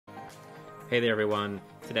Hey there everyone,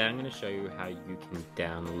 today I'm going to show you how you can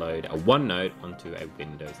download a OneNote onto a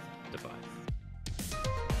Windows device.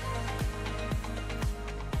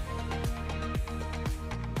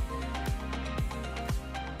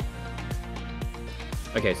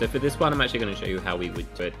 Okay, so for this one I'm actually going to show you how we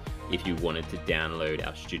would do it if you wanted to download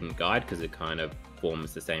our student guide, because it kind of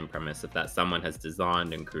forms the same premise of that someone has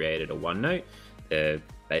designed and created a OneNote. They've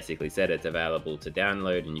basically said it's available to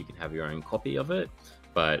download and you can have your own copy of it,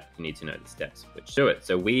 but you need to know the steps which do it.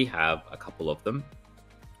 So we have a couple of them.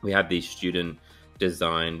 We have these student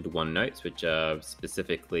designed OneNotes, which are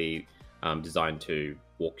specifically designed to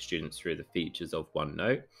walk students through the features of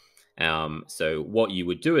OneNote. So what you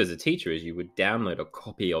would do as a teacher is you would download a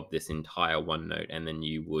copy of this entire OneNote, and then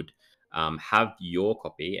you would have your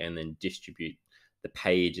copy and then distribute the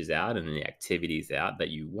pages out and the activities out that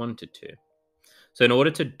you wanted to. So in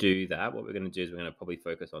order to do that, what we're going to do is we're going to probably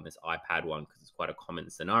focus on this iPad one, because it's quite a common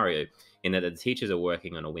scenario in that the teachers are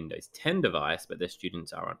working on a Windows 10 device, but their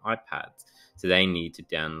students are on iPads. So they need to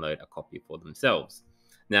download a copy for themselves.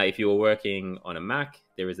 Now, if you're working on a Mac,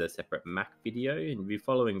 there is a separate Mac video, and you'll be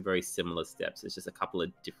following very similar steps. It's just a couple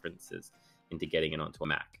of differences into getting it onto a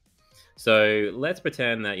Mac. So let's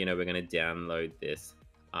pretend that, we're going to download this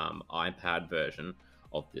iPad version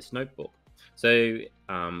of this notebook. So,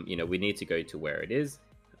 we need to go to where it is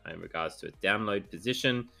in regards to its download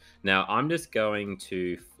position. Now, I'm just going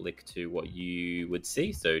to flick to what you would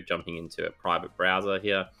see. So jumping into a private browser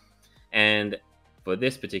here. And for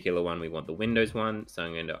this particular one, we want the Windows one. So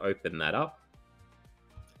I'm going to open that up.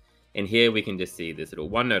 And here we can just see this little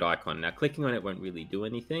OneNote icon. Now, clicking on it won't really do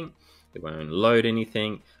anything. It won't load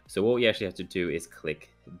anything. So what we actually have to do is click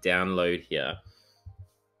download here.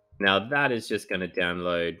 Now, that is just going to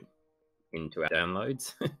download into our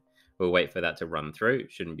downloads. We'll wait for that to run through.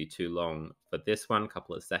 It shouldn't be too long for this one, a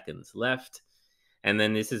couple of seconds left. And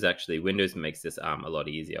then this is actually, Windows makes this a lot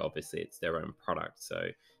easier. Obviously, it's their own product, so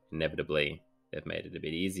inevitably they've made it a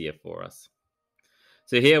bit easier for us.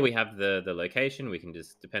 So here we have the location. We can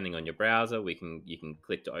just, depending on your browser, you can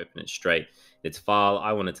click to open it straight. Its file,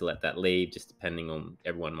 I wanted to let that leave, just depending on,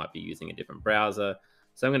 everyone might be using a different browser.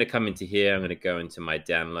 So I'm going to come into here, I'm going to go into my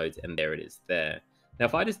downloads, and there it is there. Now,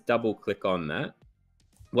 if I just double click on that,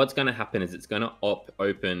 what's going to happen is it's going to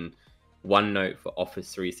open OneNote for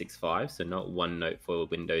Office 365, so not OneNote for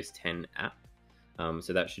Windows 10 app.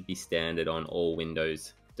 So that should be standard on all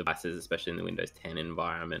Windows devices, especially in the Windows 10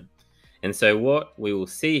 environment. And so what we will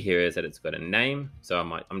see here is that it's got a name. So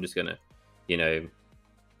I'm just going to,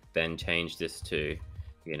 then change this to,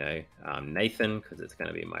 Nathan, because it's going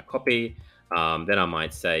to be my copy. Then I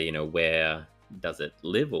might say, where does it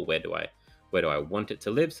live, or where do I want it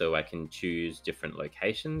to live, so I can choose different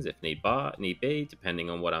locations if need be, depending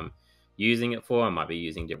on what I'm using it for. I might be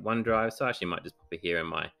using different OneDrive, so I actually might just pop it here in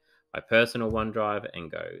my personal OneDrive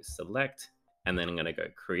and go select, and then I'm going to go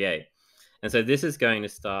create. And so this is going to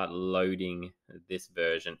start loading this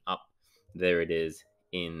version up. There it is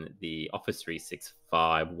in the Office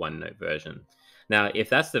 365 OneNote version. Now, if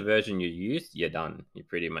that's the version you used, you're done.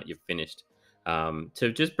 You've finished.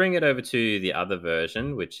 To just bring it over to the other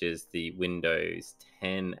version, which is the Windows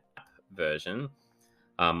 10 app version,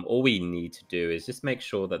 all we need to do is just make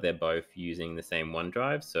sure that they're both using the same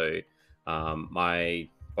OneDrive. So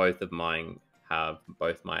both of mine have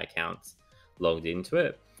both my accounts logged into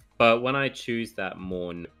it. But when I choose that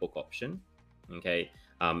more notebook option, okay,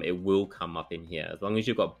 it will come up in here as long as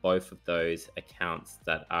you've got both of those accounts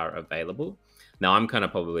that are available. Now, I'm kind of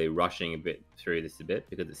probably rushing a bit through this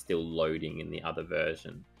because it's still loading in the other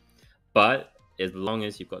version. But as long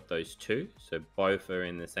as you've got those two, so both are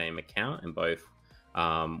in the same account and both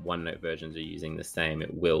OneNote versions are using the same,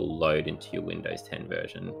 it will load into your Windows 10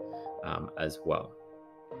 version as well.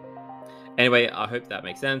 Anyway, I hope that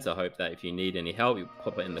makes sense. I hope that if you need any help, you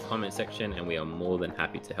pop it in the comment section and we are more than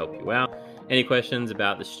happy to help you out. Any questions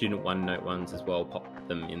about the student OneNote ones as well, pop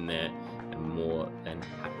them in there, and more than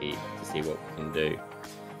happy to see what we can do.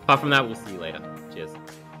 Apart from that, we'll see you later. Cheers.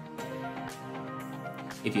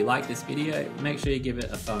 If you like this video, make sure you give it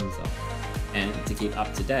a thumbs up. And to keep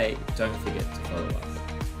up to date, don't forget to follow us.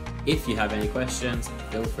 If you have any questions,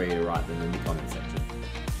 feel free to write them in the comment section.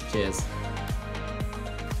 Cheers.